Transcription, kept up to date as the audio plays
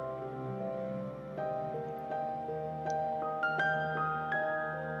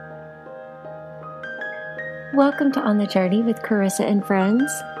Welcome to On the Journey with Carissa and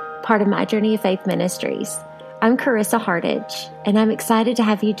Friends, part of My Journey of Faith Ministries. I'm Carissa Hardage, and I'm excited to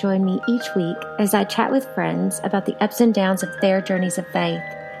have you join me each week as I chat with friends about the ups and downs of their journeys of faith.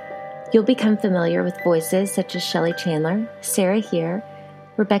 You'll become familiar with voices such as Shelley Chandler, Sarah Here,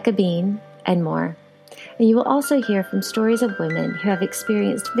 Rebecca Bean, and more. And you will also hear from stories of women who have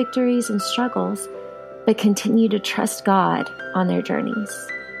experienced victories and struggles, but continue to trust God on their journeys.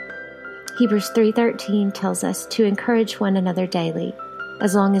 Hebrews 3:13 tells us to encourage one another daily,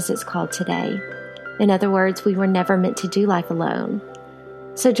 as long as it's called today. In other words, we were never meant to do life alone.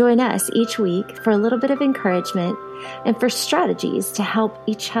 So join us each week for a little bit of encouragement and for strategies to help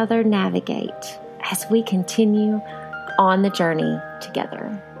each other navigate as we continue on the journey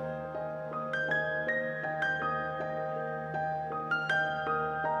together.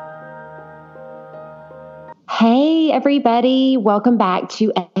 Hey, everybody. Welcome back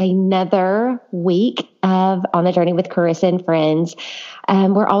to another week of On the Journey with Carissa and Friends.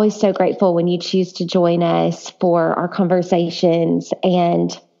 We're always so grateful when you choose to join us for our conversations.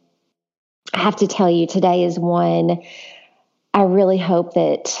 And I have to tell you, today is one I really hope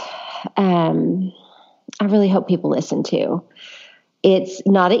that, people listen to. It's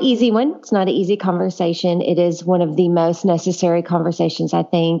not an easy one. It's not an easy conversation. It is one of the most necessary conversations, I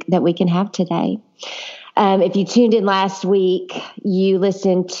think, that we can have today. If you tuned in last week, you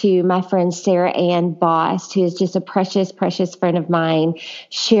listened to my friend Sarah Ann Boss, who is just a precious, precious friend of mine,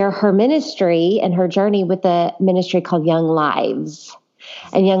 share her ministry and her journey with a ministry called Young Lives.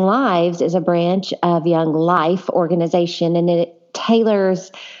 And Young Lives is a branch of Young Life organization, and it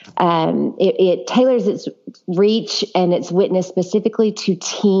tailors its reach and its witness specifically to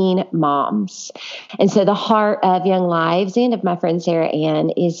teen moms. And so the heart of Young Lives and of my friend Sarah Ann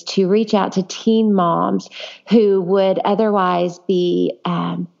is to reach out to teen moms who would otherwise be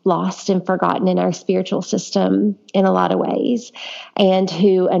lost and forgotten in our spiritual system in a lot of ways, and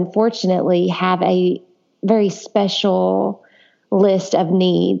who unfortunately have a very special list of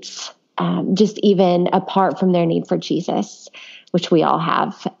needs, just even apart from their need for Jesus, which we all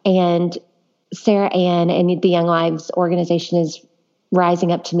have. And Sarah Ann and the Young Lives organization is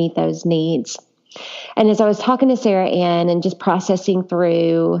rising up to meet those needs. And as I was talking to Sarah Ann and just processing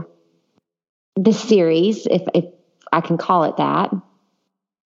through this series, if I can call it that,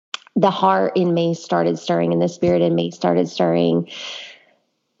 the heart in me started stirring and the spirit in me started stirring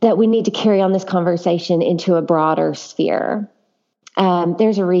that we need to carry on this conversation into a broader sphere.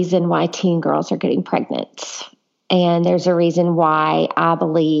 There's a reason why teen girls are getting pregnant. And there's a reason why I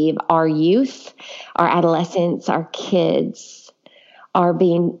believe our youth, our adolescents, our kids are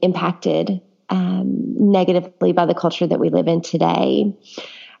being impacted negatively by the culture that we live in today.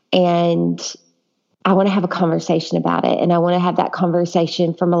 And I want to have a conversation about it. And I want to have that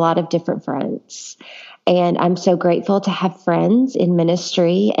conversation from a lot of different fronts. And I'm so grateful to have friends in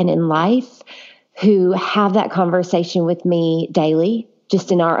ministry and in life who have that conversation with me daily, just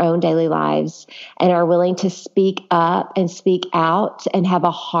in our own daily lives, and are willing to speak up and speak out and have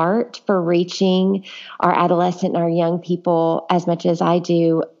a heart for reaching our adolescent and our young people as much as I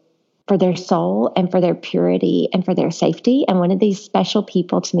do, for their soul and for their purity and for their safety. And one of these special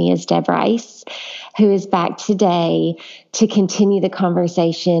people to me is Deb Rice, who is back today to continue the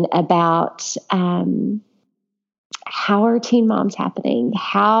conversation about how are teen moms happening?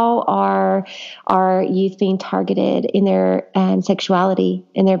 How are our youth being targeted in their sexuality,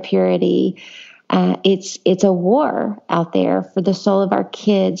 in their purity? It's a war out there for the soul of our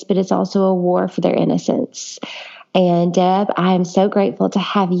kids, but it's also a war for their innocence. And Deb, I am so grateful to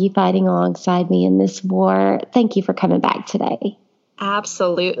have you fighting alongside me in this war. Thank you for coming back today.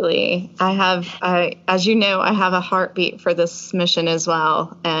 Absolutely. As you know, I have a heartbeat for this mission as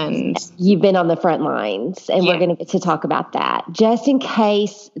well. And you've been on the front lines, and we're going to get to talk about that. Just in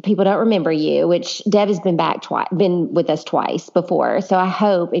case people don't remember you, which Deb has been with us twice before. So I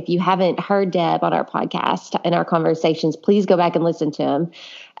hope if you haven't heard Deb on our podcast and our conversations, please go back and listen to them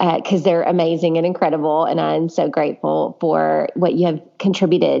because they're amazing and incredible. And I'm so grateful for what you have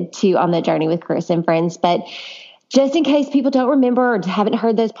contributed to On the Journey with Carissa and Friends. But just in case people don't remember or haven't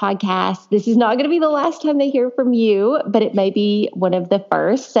heard those podcasts, this is not going to be the last time they hear from you, but it may be one of the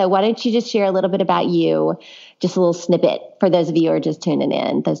first. So why don't you just share a little bit about you, just a little snippet for those of you who are just tuning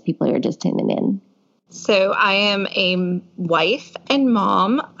in, those people who are just tuning in. So I am a wife and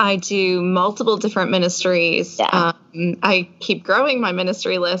mom. I do multiple different ministries. Yeah. I keep growing my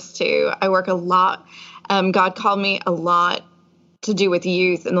ministry list too. I work a lot. God called me a lot to do with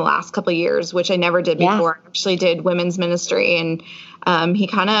youth in the last couple of years, which I never did before. I actually did women's ministry, and he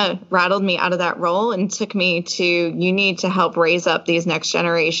kind of rattled me out of that role and took me to, you need to help raise up these next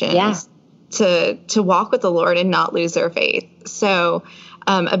generations. to walk with the Lord and not lose their faith. So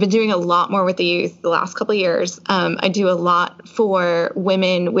I've been doing a lot more with the youth the last couple of years. I do a lot for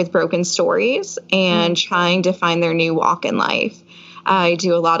women with broken stories and trying to find their new walk in life. I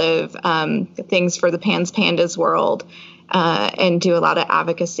do a lot of things for the Pans Pandas world and do a lot of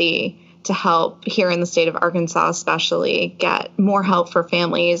advocacy to help here in the state of Arkansas, especially get more help for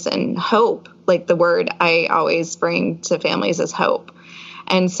families and hope. Like the word I always bring to families is hope.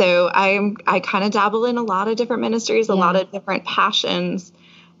 And so I kind of dabble in a lot of different ministries, a lot of different passions.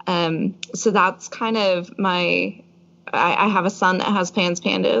 So that's kind of I have a son that has Pans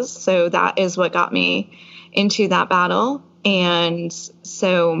Pandas. So that is what got me into that battle. And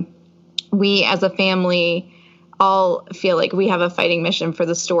so we as a family all feel like we have a fighting mission for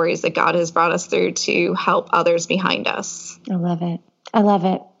the stories that God has brought us through to help others behind us. I love it. I love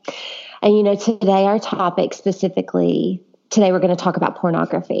it. And, today our topic specifically, today we're going to talk about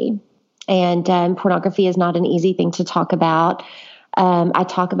pornography. And pornography is not an easy thing to talk about. I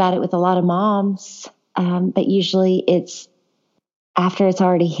talk about it with a lot of moms, but usually it's after it's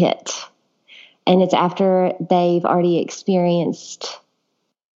already hit. And it's after they've already experienced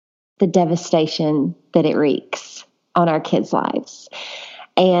the devastation that it wreaks on our kids' lives.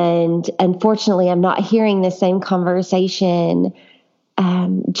 And unfortunately, I'm not hearing the same conversation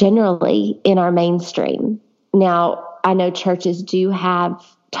generally in our mainstream. Now, I know churches do have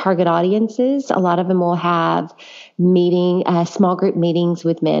target audiences. A lot of them will have small group meetings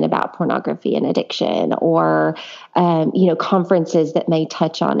with men about pornography and addiction, or conferences that may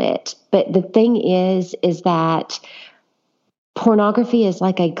touch on it. But the thing is that pornography is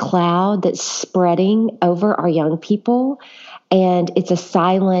like a cloud that's spreading over our young people, and it's a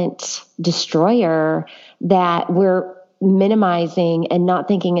silent destroyer that we're minimizing and not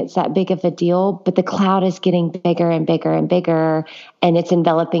thinking it's that big of a deal, but the cloud is getting bigger and bigger and bigger, and it's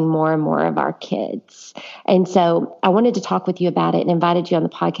enveloping more and more of our kids. And so I wanted to talk with you about it and invited you on the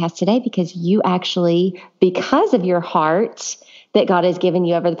podcast today because you actually, because of your heart that God has given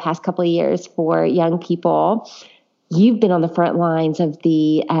you over the past couple of years for young people, you've been on the front lines of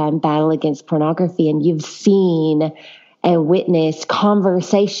the battle against pornography, and you've seen and witnessed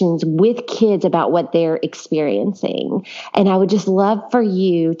conversations with kids about what they're experiencing. And I would just love for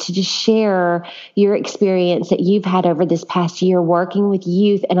you to just share your experience that you've had over this past year working with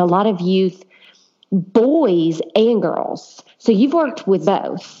youth, and a lot of youth, boys and girls. So you've worked with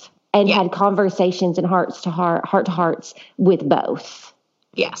both and had conversations and heart to hearts with both.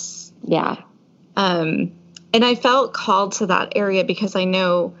 Yes. Yeah. And I felt called to that area because I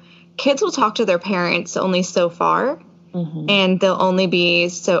know kids will talk to their parents only so far, and they'll only be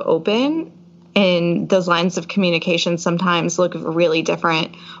so open. And those lines of communication sometimes look really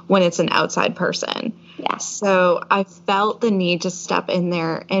different when it's an outside person. Yeah. So I felt the need to step in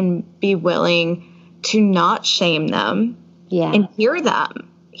there and be willing to not shame them and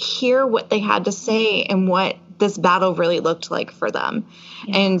hear what they had to say and what this battle really looked like for them.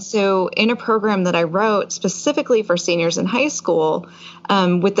 Yeah. And so in a program that I wrote specifically for seniors in high school,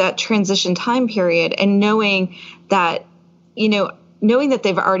 with that transition time period, and knowing that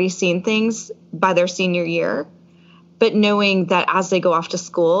they've already seen things by their senior year, but knowing that as they go off to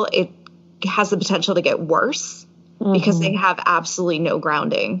school, it has the potential to get worse because they have absolutely no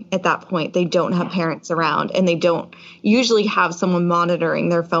grounding at that point. They don't have parents around, and they don't usually have someone monitoring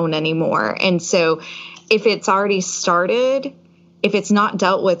their phone anymore. And so if it's already started, if it's not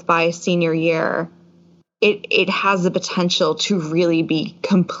dealt with by senior year, it has the potential to really be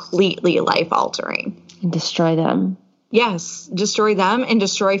completely life-altering. And destroy them. Yes, destroy them and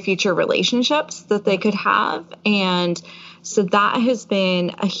destroy future relationships that they could have. And so that has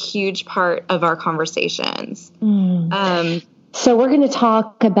been a huge part of our conversations. So we're going to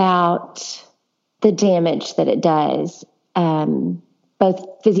talk about the damage that it does,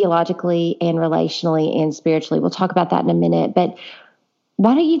 both physiologically and relationally and spiritually. We'll talk about that in a minute. But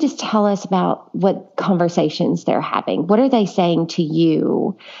why don't you just tell us about what conversations they're having? What are they saying to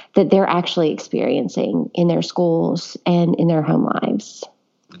you that they're actually experiencing in their schools and in their home lives?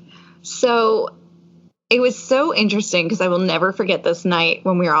 So it was so interesting because I will never forget this night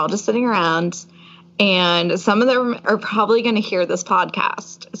when we were all just sitting around, and some of them are probably going to hear this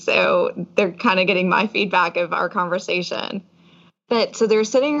podcast. So they're kind of getting my feedback of our conversation. But so they're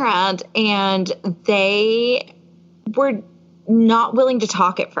sitting around, and they were not willing to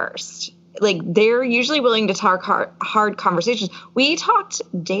talk at first. Like, they're usually willing to talk hard conversations. We talked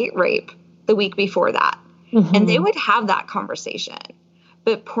date rape the week before that, and they would have that conversation.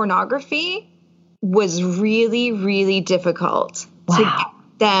 But pornography was really, really difficult to get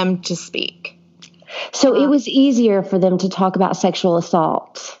them to speak. So it was easier for them to talk about sexual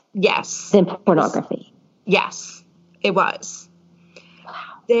assault Yes. than pornography. Yes, it was.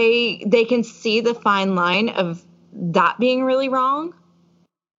 They can see the fine line of that being really wrong.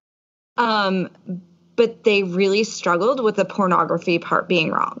 But they really struggled with the pornography part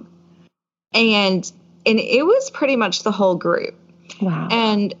being wrong. And it was pretty much the whole group. Wow.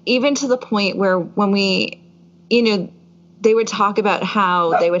 And even to the point where when we, they would talk about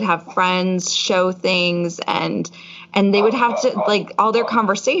how they would have friends show things and they would have to, like, all their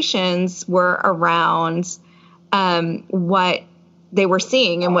conversations were around what they were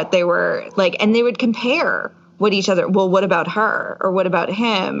seeing and what they were like, and they would compare what each other, well, what about her, or what about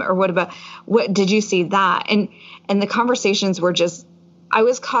him, or what did you see that? And the conversations were just, I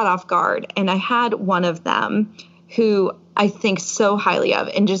was caught off guard. And I had one of them who I think so highly of,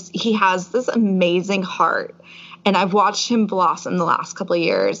 and just, he has this amazing heart. And I've watched him blossom the last couple of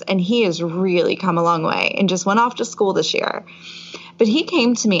years, and he has really come a long way and just went off to school this year. But he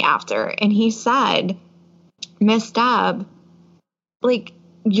came to me after and he said, Miss Deb, like,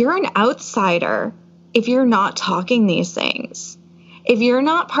 you're an outsider if you're not talking these things. If you're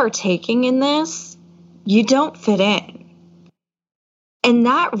not partaking in this, you don't fit in. And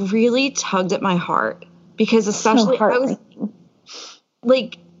that really tugged at my heart, because especially I was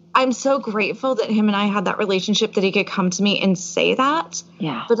like, I'm so grateful that him and I had that relationship, that he could come to me and say that.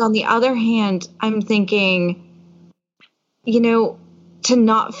 Yeah. But on the other hand, I'm thinking, to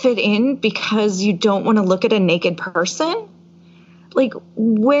not fit in because you don't want to look at a naked person. Like,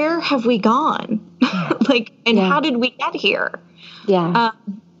 where have we gone? How did we get here? Yeah.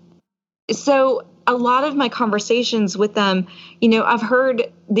 So a lot of my conversations with them, I've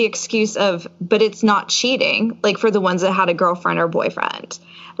heard the excuse of, but it's not cheating. Like, for the ones that had a girlfriend or boyfriend,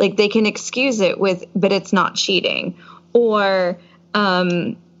 like, they can excuse it with, but it's not cheating. Or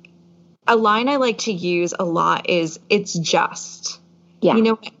a line I like to use a lot is, it's just,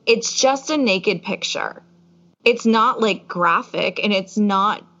 it's just a naked picture. It's not like graphic, and it's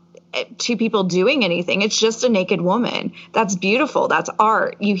not two people doing anything. It's just a naked woman. That's beautiful. That's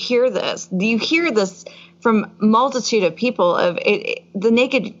art. You hear this from multitude of people of it. The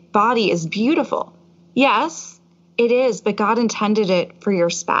naked body is beautiful. Yes, it is, but God intended it for your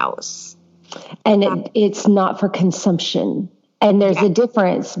spouse. And it's not for consumption. And there's a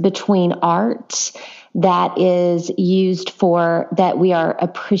difference between art that is used for, that we are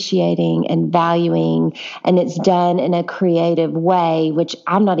appreciating and valuing, and it's done in a creative way, which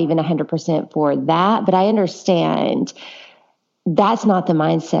I'm not even 100% for that, but I understand that's not the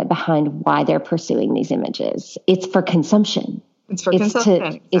mindset behind why they're pursuing these images. It's for consumption. It's for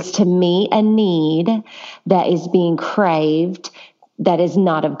consumption. It's to meet a need that is being craved, that is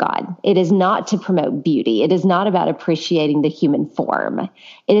not of God. It is not to promote beauty. It is not about appreciating the human form.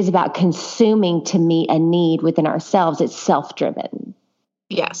 It is about consuming to meet a need within ourselves. It's self-driven.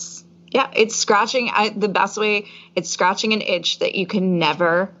 Yes. Yeah. It's scratching. The best way, it's scratching an itch that you can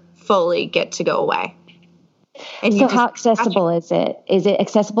never fully get to go away. And so how accessible is it? Is it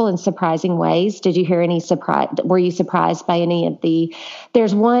accessible in surprising ways? Did you hear any surprise? Were you surprised by any of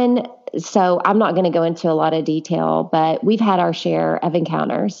there's one, so I'm not going to go into a lot of detail, but we've had our share of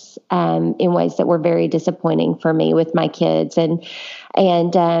encounters in ways that were very disappointing for me with my kids, and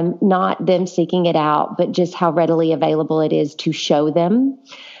not them seeking it out, but just how readily available it is to show them.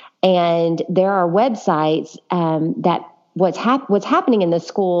 And there are websites that what's happening in the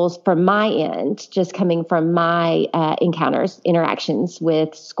schools from my end, just coming from my interactions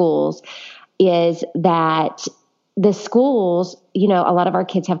with schools, is that the schools, a lot of our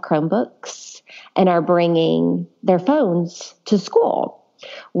kids have Chromebooks and are bringing their phones to school.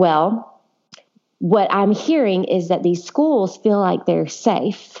 Well, what I'm hearing is that these schools feel like they're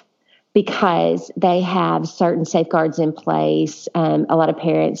safe because they have certain safeguards in place. A lot of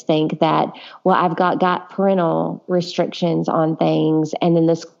parents think that, well, I've got parental restrictions on things, and then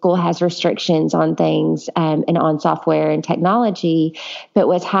the school has restrictions on things and on software and technology. But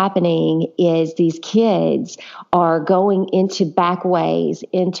what's happening is these kids are going into back ways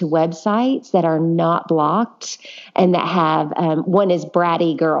into websites that are not blocked and that have, one is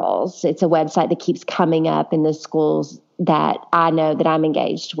Bratty Girls. It's a website that keeps coming up in the schools that I know that I'm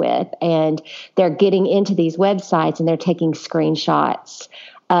engaged with, and they're getting into these websites and they're taking screenshots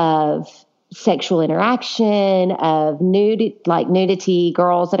of sexual interaction, of nudity,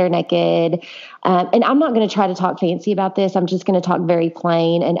 girls that are naked. And I'm not going to try to talk fancy about this. I'm just going to talk very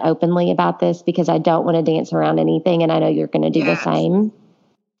plain and openly about this because I don't want to dance around anything. And I know you're going to do the same.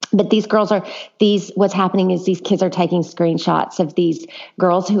 But what's happening is these kids are taking screenshots of these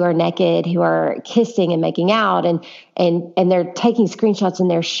girls who are naked, who are kissing and making out, and they're taking screenshots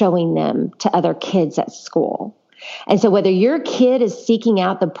and they're showing them to other kids at school. And so whether your kid is seeking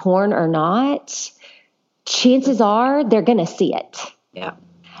out the porn or not, chances are they're going to see it. Yeah.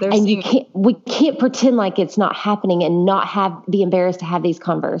 And we can't pretend like it's not happening and not be embarrassed to have these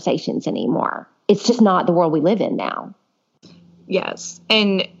conversations anymore. It's just not the world we live in now. Yes.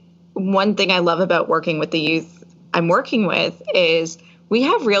 And one thing I love about working with the youth I'm working with is we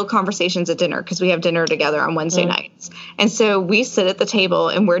have real conversations at dinner because we have dinner together on Wednesday nights. And so we sit at the table,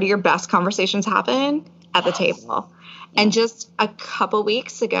 and where do your best conversations happen? At the table. Yeah. And just a couple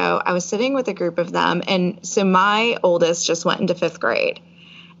weeks ago, I was sitting with a group of them. And so my oldest just went into 5th grade.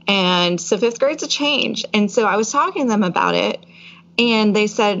 And so 5th grade's a change. And so I was talking to them about it, and they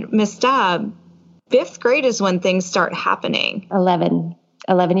said, Miss Deb, 5th grade is when things start happening. 11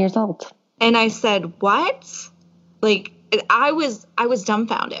 years old. And I said, what? Like, I was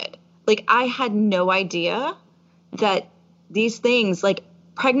dumbfounded. Like, I had no idea that these things, like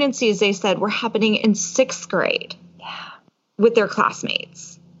pregnancies, they said, were happening in 6th grade with their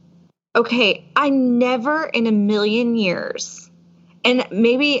classmates. Okay, I never in a million years, and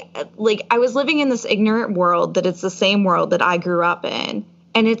maybe like I was living in this ignorant world that it's the same world that I grew up in,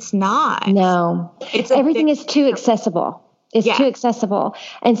 and it's not. No, everything is too accessible. It's too accessible.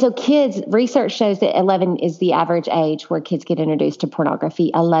 And so research shows that 11 is the average age where kids get introduced to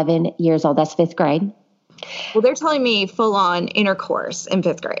pornography. 11 years old. That's 5th grade. Well, they're telling me full on intercourse in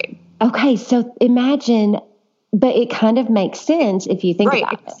 5th grade. Okay. So imagine, but it kind of makes sense if you think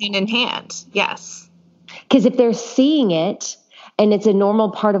about it. Right. Hand in hand. Yes. Because if they're seeing it and it's a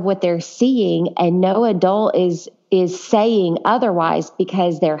normal part of what they're seeing and no adult is saying otherwise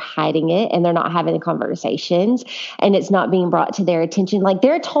because they're hiding it and they're not having the conversations and it's not being brought to their attention. Like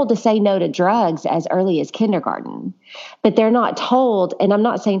they're told to say no to drugs as early as kindergarten, but they're not told. And I'm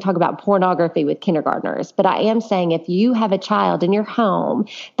not saying talk about pornography with kindergartners, but I am saying if you have a child in your home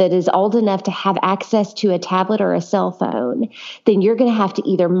that is old enough to have access to a tablet or a cell phone, then you're going to have to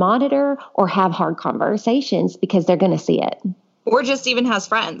either monitor or have hard conversations because they're going to see it. Or just even has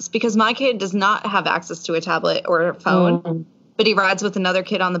friends, because my kid does not have access to a tablet or a phone, but he rides with another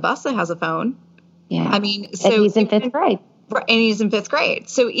kid on the bus that has a phone. Yeah. I mean, so and he's in 5th grade. And he's in 5th grade.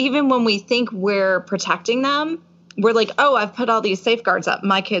 So even when we think we're protecting them, we're like, oh, I've put all these safeguards up.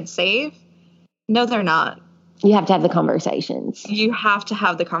 My kid's safe. No, they're not. You have to have the conversations. You have to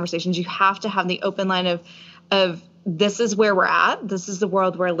have the conversations. You have to have the open line of this is where we're at. This is the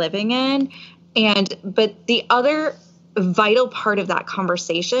world we're living in. But the other vital part of that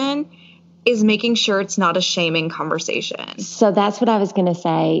conversation is making sure it's not a shaming conversation. So that's what I was going to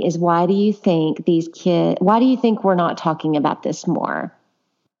say is why do you think we're not talking about this more?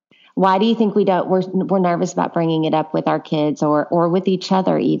 Why do you think we're nervous about bringing it up with our kids or with each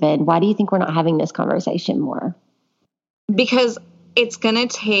other even? Why do you think we're not having this conversation more? Because it's going to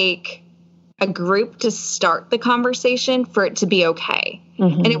take a group to start the conversation for it to be okay.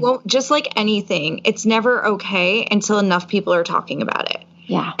 Mm-hmm. And it won't, just like anything, it's never okay until enough people are talking about it.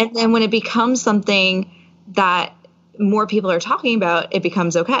 Yeah. And then when it becomes something that more people are talking about, it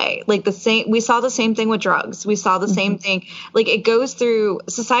becomes okay. Like we saw the same thing with drugs. We saw the same thing. Like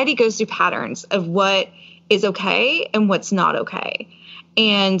society goes through patterns of what is okay and what's not okay.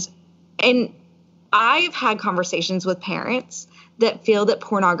 And I've had conversations with parents that feel that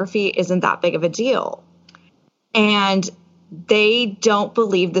pornography isn't that big of a deal. And they don't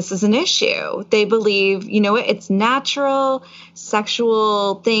believe this is an issue. They believe, it's natural,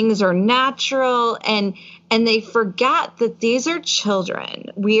 sexual things are natural, and they forget that these are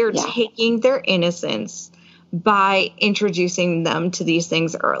children. We are taking their innocence by introducing them to these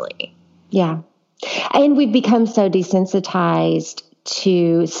things early. Yeah. And we've become so desensitized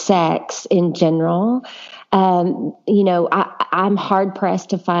to sex in general. I'm hard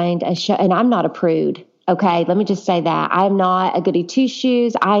pressed to find a show, and I'm not a prude. Okay. Let me just say that I'm not a goody two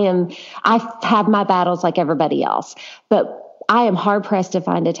shoes. I have my battles like everybody else, but I am hard pressed to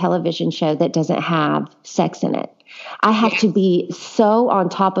find a television show that doesn't have sex in it. I have to be so on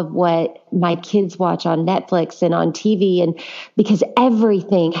top of what my kids watch on Netflix and on TV, and because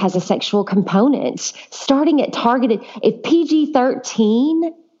everything has a sexual component, starting at targeted. If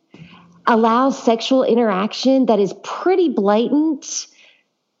PG-13 allows sexual interaction that is pretty blatant,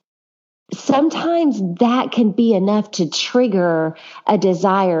 sometimes that can be enough to trigger a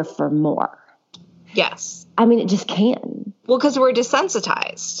desire for more. Yes. I mean, it just can. Well, because we're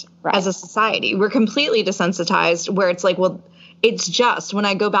desensitized as a society. We're completely desensitized where it's like, well, it's just, when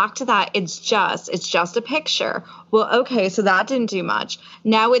I go back to that, it's just a picture. Well, okay, so that didn't do much.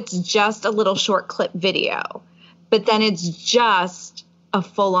 Now it's just a little short clip video, but then it's just a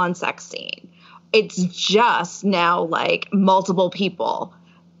full-on sex scene. It's just now like multiple people.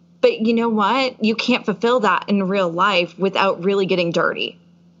 But you know what? You can't fulfill that in real life without really getting dirty.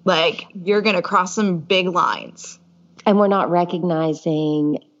 Like, you're going to cross some big lines. And we're not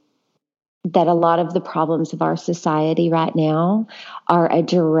recognizing that a lot of the problems of our society right now are a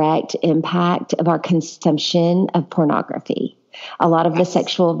direct impact of our consumption of pornography. A lot of the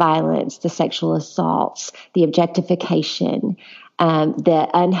sexual violence, the sexual assaults, the objectification, the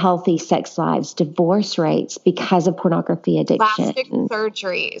unhealthy sex lives, divorce rates because of pornography addiction. Plastic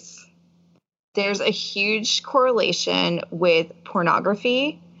surgeries. There's a huge correlation with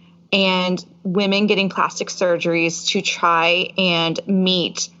pornography and women getting plastic surgeries to try and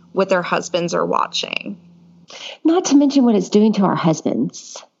meet what their husbands are watching. Not to mention what it's doing to our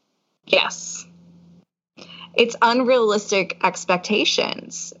husbands. Yes. It's unrealistic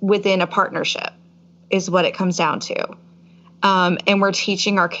expectations within a partnership is what it comes down to. And we're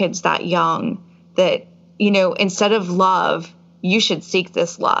teaching our kids that young that, instead of love, you should seek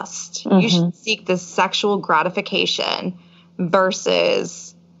this lust. Mm-hmm. You should seek this sexual gratification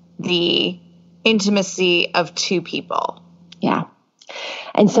versus the intimacy of two people. Yeah.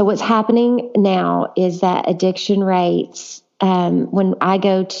 And so what's happening now is that addiction rates, when I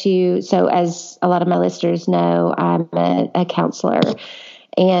go to, so as a lot of my listeners know, I'm a counselor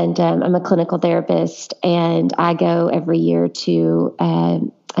and I'm a clinical therapist, and I go every year to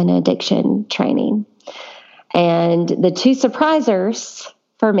an addiction training. And the two surprisers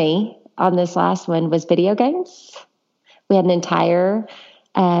for me on this last one was video games. We had an entire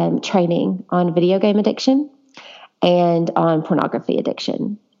training on video game addiction and on pornography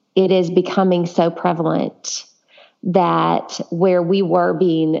addiction. It is becoming so prevalent that where we were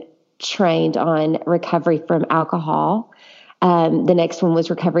being trained on recovery from alcohol, the next one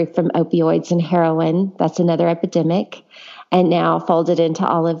was recovery from opioids and heroin. That's another epidemic. And now folded into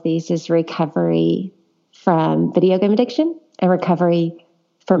all of these is recovery from video game addiction and recovery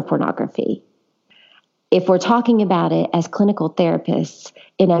from pornography. If we're talking about it as clinical therapists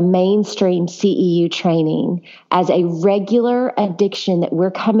in a mainstream CEU training as a regular addiction that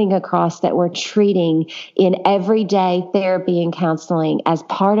we're coming across, that we're treating in everyday therapy and counseling as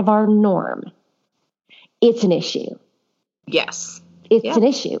part of our norm, it's an issue. Yes. It's an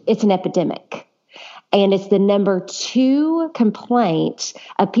issue. It's an epidemic. And it's the number 2 complaint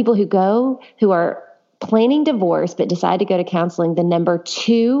of people who are planning divorce but decide to go to counseling. The number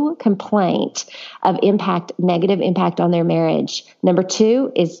 2 complaint of negative impact on their marriage, number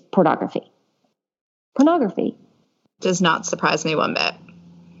 2 is pornography. Pornography. Does not surprise me one bit.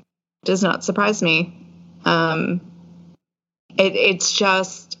 Does not surprise me.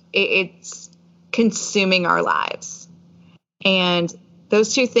 It's consuming our lives. And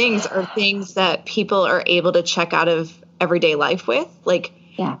those two things are things that people are able to check out of everyday life with. Like,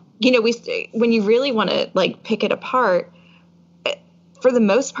 yeah. When you really want to pick it apart, for the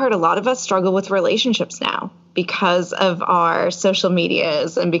most part, a lot of us struggle with relationships now because of our social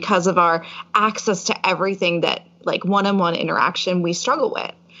medias and because of our access to everything that one-on-one interaction we struggle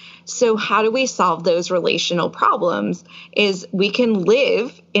with. So how do we solve those relational problems is we can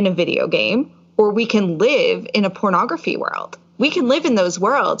live in a video game or we can live in a pornography world. We can live in those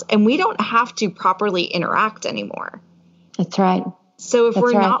worlds and we don't have to properly interact anymore. That's right. So if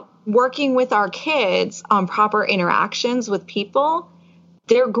we're not working with our kids on proper interactions with people,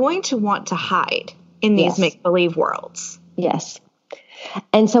 they're going to want to hide in these make-believe worlds. Yes.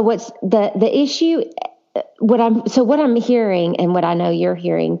 And so what's the issue, what I'm hearing and what I know you're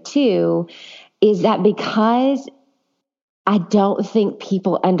hearing too, is that because I don't think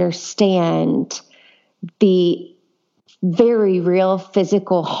people understand the very real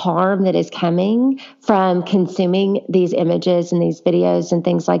physical harm that is coming from consuming these images and these videos and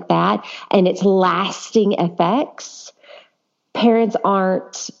things like that, and its lasting effects, parents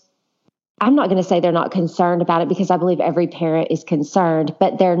aren't, I'm not going to say they're not concerned about it because I believe every parent is concerned,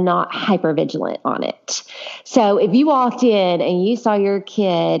 but they're not hypervigilant on it. So if you walked in and you saw your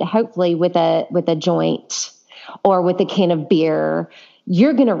kid, hopefully with a joint or with a can of beer,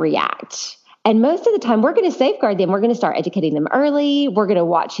 you're going to react. And most of the time, we're going to safeguard them. We're going to start educating them early. We're going to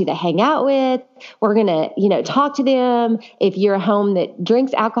watch who they hang out with. We're going to, talk to them. If you're a home that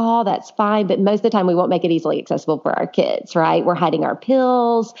drinks alcohol, that's fine. But most of the time, we won't make it easily accessible for our kids, right? We're hiding our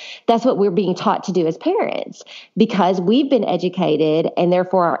pills. That's what we're being taught to do as parents because we've been educated and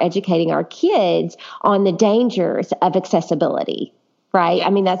therefore are educating our kids on the dangers of accessibility. Right. I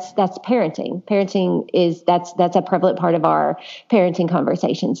mean, that's parenting. Parenting that's a prevalent part of our parenting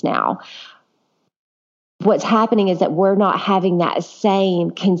conversations now. what's happening is that we're not having that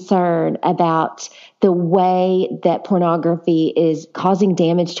same concern about the way that pornography is causing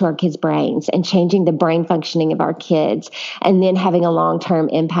damage to our kids' brains and changing the brain functioning of our kids, and then having a long-term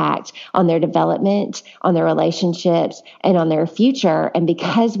impact on their development, on their relationships, and on their future. And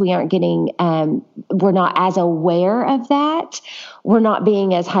because we aren't getting, we're not as aware of that, we're not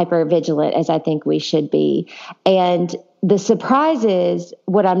being as hyper vigilant as I think we should be. And the surprise is,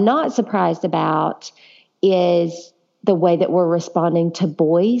 what I'm not surprised about is the way that we're responding to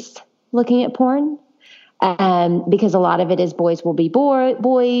boys looking at porn. Because a lot of it is boys will be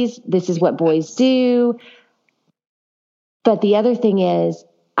boys. This is what boys do. But the other thing is,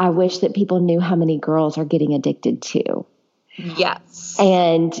 I wish that people knew how many girls are getting addicted to. Yes.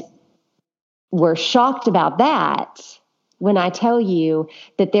 And we're shocked about that when I tell you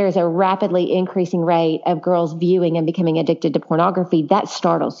that there's a rapidly increasing rate of girls viewing and becoming addicted to pornography. That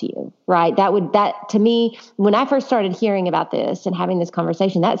startles you, right? That to me, when I first started hearing about this and having this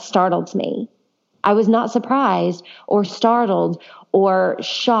conversation, that startled me. I was not surprised or startled or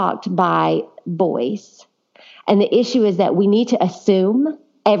shocked by boys. And the issue is that we need to assume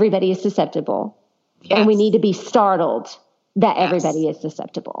everybody is susceptible. Yes. And we need to be startled that everybody is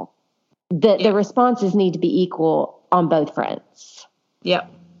susceptible. The responses need to be equal on both fronts. Yep.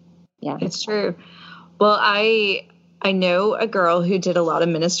 Yeah. It's true. Well, I know a girl who did a lot of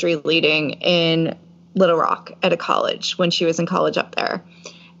ministry leading in Little Rock at a college when she was in college up there.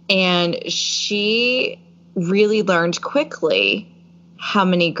 And she really learned quickly how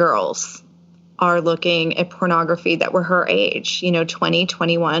many girls are looking at pornography that were her age, 20,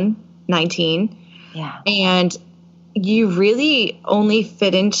 21, 19. Yeah. And you really only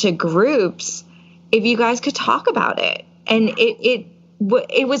fit into groups if you guys could talk about it. And it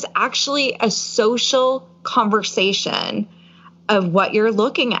was actually a social conversation of what you're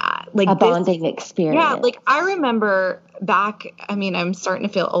looking at. Like a bonding experience. Yeah. Like I remember back, I'm starting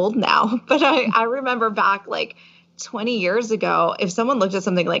to feel old now, but I remember back like 20 years ago, if someone looked at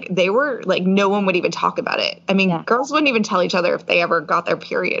something, like they were like, no one would even talk about it. Girls wouldn't even tell each other if they ever got their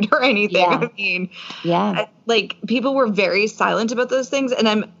period or anything. Like people were very silent about those things. And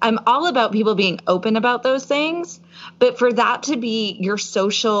I'm all about people being open about those things, but for that to be your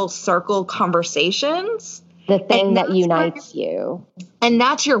social circle conversations, the thing that unites you, and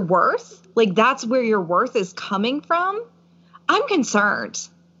that's your worth, like that's where your worth is coming from, I'm concerned.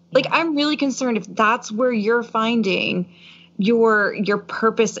 Like, I'm really concerned if that's where you're finding your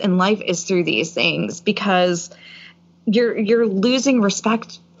purpose in life is through these things, because you're losing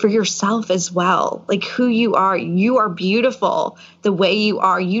respect for yourself as well. Like who you are beautiful the way you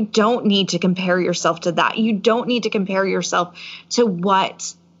are. You don't need to compare yourself to that. You don't need to compare yourself to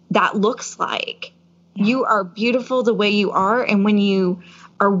what that looks like. Yeah. You are beautiful the way you are. And when you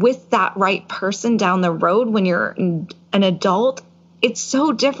are with that right person down the road, when you're an adult, it's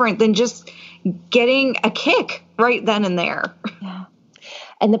so different than just getting a kick right then and there. Yeah.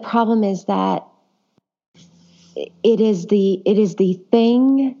 And the problem is that it is the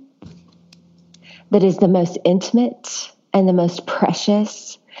thing that is the most intimate and the most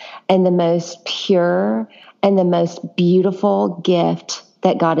precious and the most pure and the most beautiful gift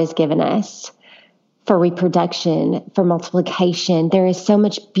that God has given us for reproduction, for multiplication. There is so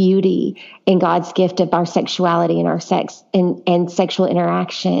much beauty in God's gift of our sexuality and our sex and sexual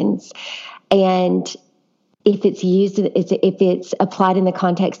interactions. And if it's used, if it's applied in the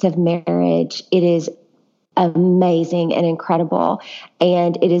context of marriage, it is amazing and incredible.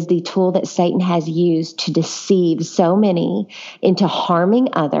 And it is the tool that Satan has used to deceive so many into harming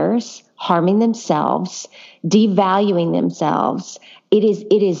others, harming themselves, devaluing themselves. It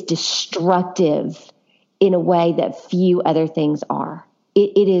is destructive in a way that few other things are.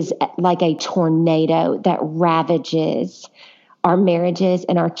 It is like a tornado that ravages our marriages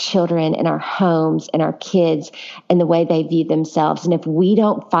and our children and our homes and our kids and the way they view themselves. And if we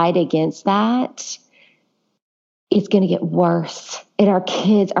don't fight against that, it's going to get worse. And our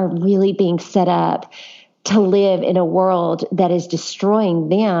kids are really being set up to live in a world that is destroying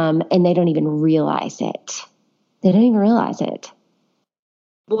them, and they don't even realize it. They don't even realize it.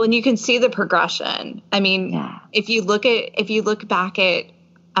 Well, and you can see the progression. If you look back at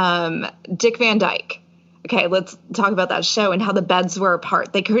Dick Van Dyke, okay, let's talk about that show and how the beds were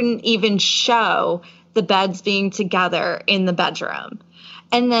apart. They couldn't even show the beds being together in the bedroom.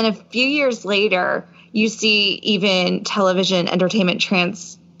 And then a few years later, you see even television entertainment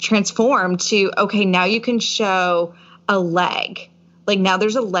transform to, okay, now you can show a leg Like now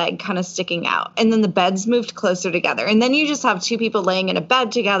there's a leg kind of sticking out, and then the beds moved closer together. And then you just have two people laying in a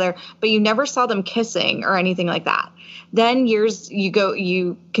bed together, but you never saw them kissing or anything like that. Then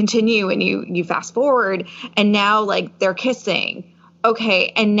you continue and you fast forward, and now like they're kissing.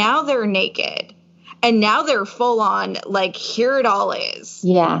 Okay. And now they're naked. And now they're full on, like, here it all is.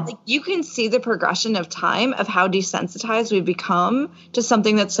 Yeah. Like, you can see the progression of time of how desensitized we've become to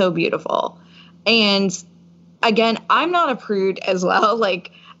something that's so beautiful. And again, I'm not a prude as well.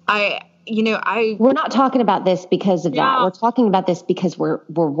 Like, we're not talking about this because of that. We're talking about this because we're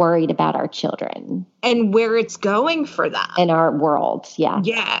worried about our children and where it's going for them in our world. Yeah.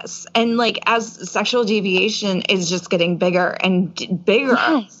 Yes. And like, as sexual deviation is just getting bigger and bigger,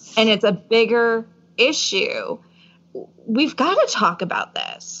 yes, and it's a bigger issue, we've got to talk about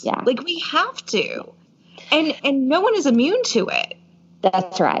this. Yeah. Like, we have to. And no one is immune to it.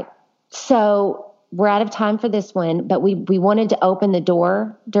 That's right. So we're out of time for this one, but we wanted to open the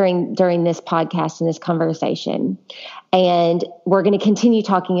door during this podcast and this conversation. And we're going to continue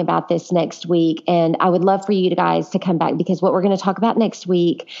talking about this next week. And I would love for you guys to come back, because what we're going to talk about next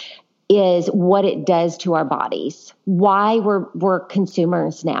week is what it does to our bodies, why we're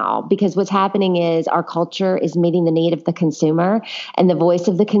consumers now, because what's happening is our culture is meeting the need of the consumer, and the voice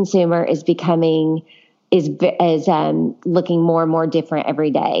of the consumer is looking more and more different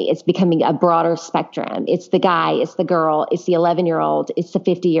every day. It's becoming a broader spectrum. It's the guy, it's the girl, it's the 11-year-old, it's the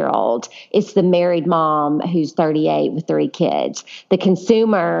 50-year-old, it's the married mom who's 38 with 3 kids. The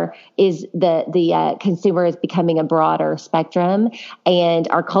consumer is consumer is becoming a broader spectrum, and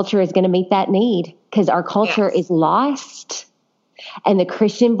our culture is going to meet that need, because our culture is lost, and the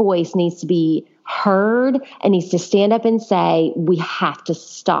Christian voice needs to be heard and needs to stand up and say, we have to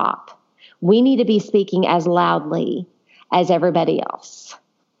stop. We need to be speaking as loudly as everybody else.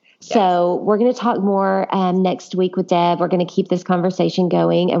 Yes. So we're going to talk more next week with Deb. We're going to keep this conversation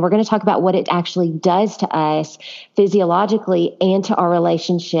going, and we're going to talk about what it actually does to us physiologically and to our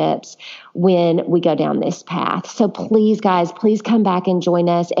relationships when we go down this path. So please, guys, please come back and join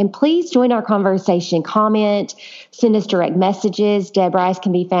us, and please join our conversation. Comment, send us direct messages. Deb Rice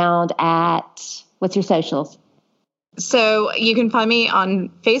can be found at, what's your socials? So you can find me on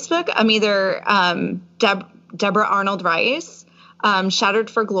Facebook. I'm either Deborah Arnold Rice, Shattered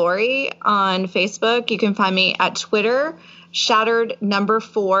for Glory on Facebook. You can find me at Twitter, Shattered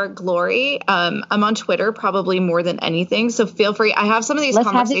 #4 Glory. I'm on Twitter probably more than anything. So feel free. I have some of these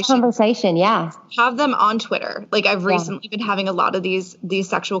conversations. Let's have this conversation. Yeah. Have them on Twitter. Like, I've recently been having a lot of these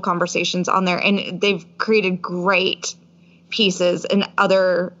sexual conversations on there, and they've created great pieces and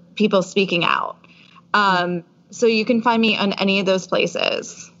other people speaking out. So you can find me on any of those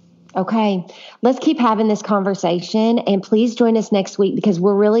places. Okay. Let's keep having this conversation, and please join us next week, because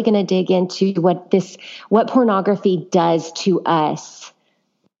we're really going to dig into what pornography does to us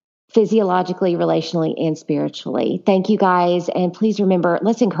physiologically, relationally, and spiritually. Thank you, guys. And please remember,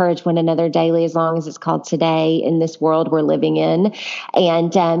 let's encourage one another daily, as long as it's called today, in this world we're living in,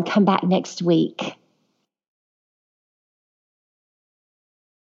 and come back next week.